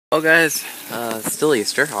Well guys, it's still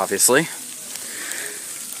Easter, obviously.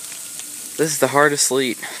 This is the hardest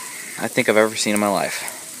sleet I think I've ever seen in my life.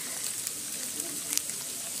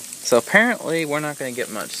 So apparently we're not going to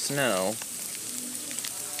get much snow,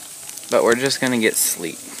 but we're just going to get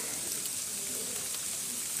sleet.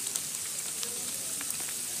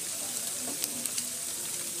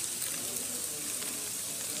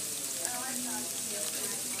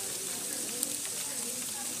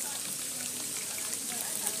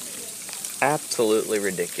 Absolutely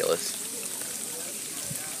ridiculous.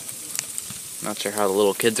 Not sure how the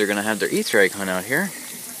little kids are going to have their Easter egg hunt out here.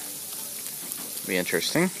 Be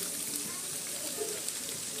interesting.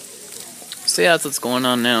 So yeah, that's what's going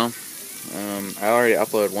on now. I already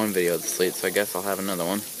uploaded one video of the sleet, so I guess I'll have another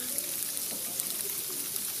one.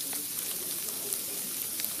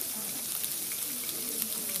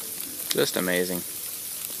 Just amazing.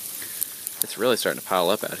 It's really starting to pile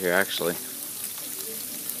up out here, actually.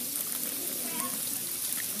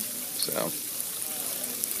 So,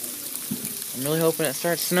 I'm really hoping it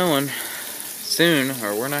starts snowing soon,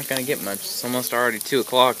 or we're not going to get much. It's almost already 2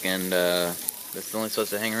 o'clock, and it's only supposed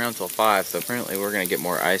to hang around till 5, so apparently we're going to get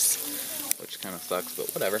more ice, which kind of sucks, but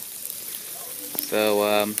whatever.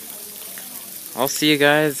 So, I'll see you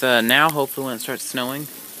guys now, hopefully when it starts snowing,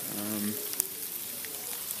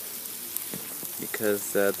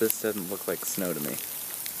 because this doesn't look like snow to me.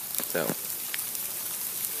 So,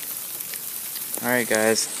 alright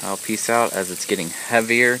guys, I'll peace out as it's getting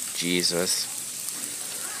heavier. Jesus.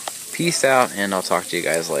 Peace out, and I'll talk to you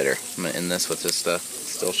guys later. I'm going to end this with just a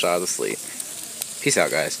still shot of the sleet. Peace out,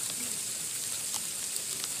 guys.